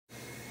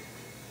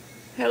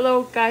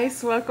Hello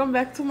guys, welcome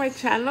back to my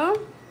channel.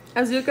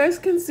 As you guys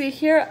can see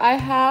here, I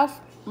have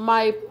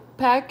my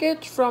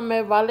package from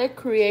MeVale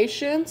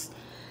Creations.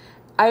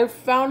 I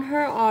found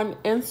her on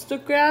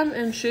Instagram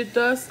and she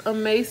does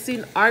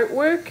amazing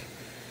artwork.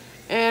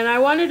 And I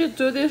wanted to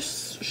do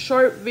this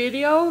short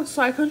video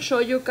so I can show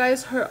you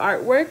guys her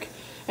artwork.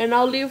 And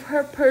I'll leave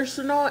her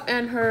personal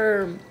and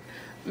her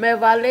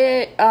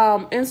MeVale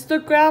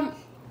Instagram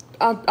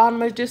on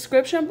my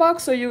description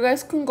box so you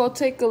guys can go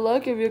take a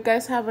look if you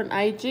guys have an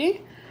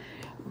IG.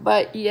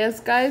 But yes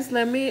guys,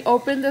 let me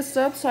open this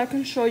up so I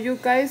can show you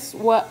guys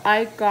what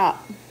I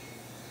got.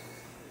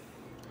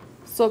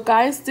 So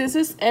guys, this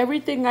is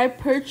everything I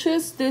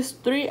purchased, these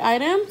 3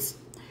 items.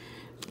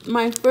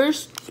 My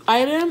first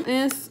item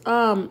is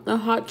a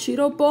hot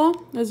Cheeto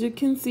bowl. As you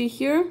can see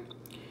here,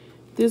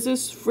 this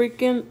is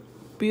freaking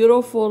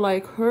beautiful.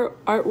 Like, her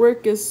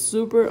artwork is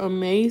super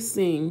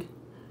amazing.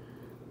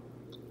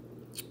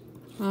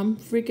 I'm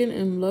freaking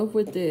in love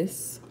with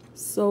this.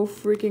 So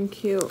freaking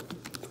cute.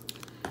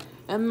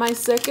 And my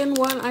second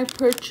one I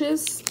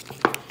purchased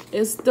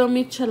is the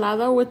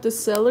michelada with the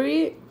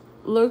celery.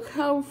 Look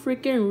how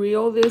freaking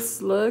real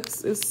this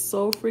looks. It's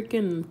so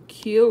freaking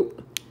cute.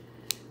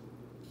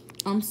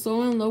 I'm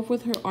so in love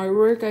with her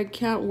artwork. I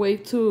can't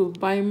wait to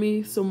buy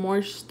me some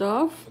more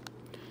stuff.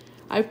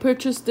 I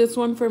purchased this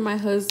one for my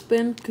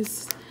husband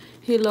because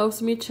he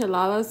loves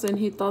micheladas and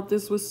he thought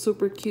this was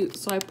super cute.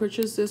 So I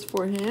purchased this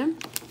for him.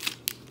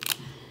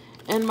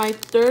 And my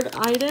third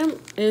item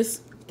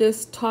is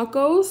this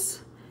tacos.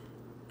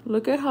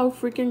 Look at how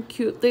freaking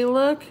cute they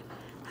look.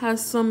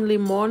 Has some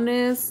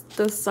limones,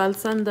 the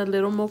salsa and the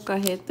little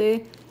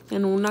molcajete,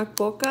 and una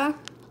coca.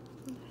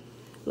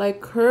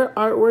 Like, her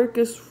artwork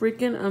is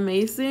freaking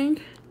amazing.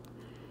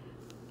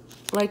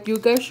 Like, you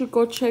guys should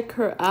go check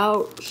her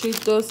out. She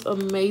does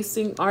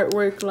amazing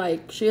artwork.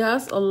 Like, she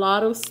has a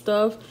lot of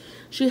stuff.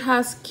 She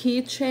has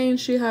keychains,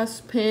 she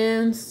has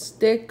pins,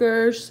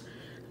 stickers,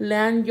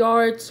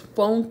 lanyards,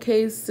 phone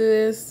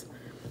cases,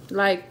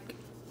 like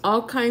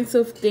all kinds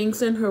of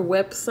things in her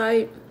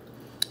website.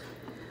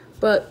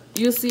 But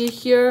you see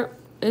here,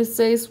 it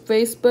says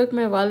Facebook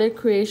MeVale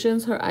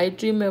Creations, her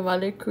IG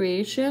MeVale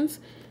Creations,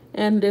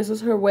 and this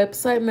is her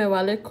website,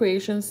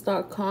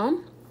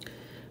 MeValeCreations.com.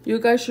 You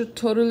guys should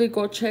totally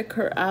go check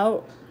her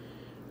out.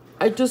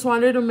 I just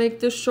wanted to make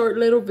this short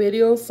little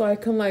video so I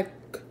can like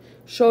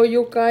show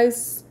you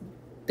guys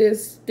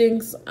these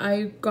things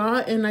I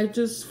got, and I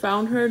just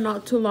found her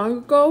not too long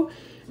ago,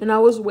 and I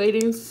was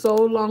waiting so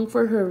long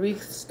for her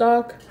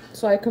restock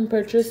so I can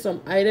purchase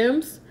some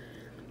items.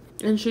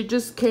 And she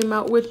just came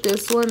out with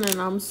this one,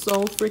 and I'm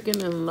so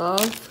freaking in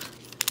love.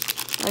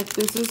 Like,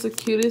 this is the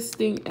cutest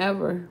thing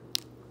ever.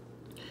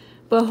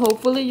 But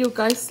hopefully you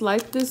guys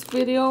like this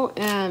video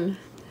and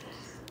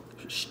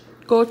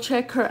go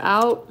check her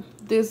out.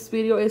 This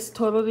video is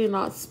totally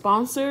not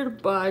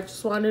sponsored, but I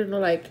just wanted to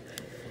like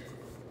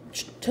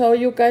tell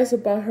you guys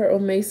about her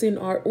amazing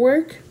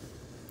artwork.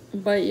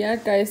 But yeah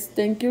guys,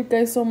 thank you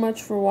guys so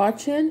much for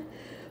watching.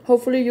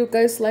 Hopefully you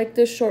guys like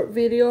this short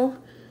video.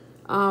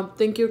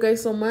 Thank you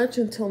guys so much.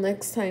 Until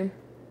next time.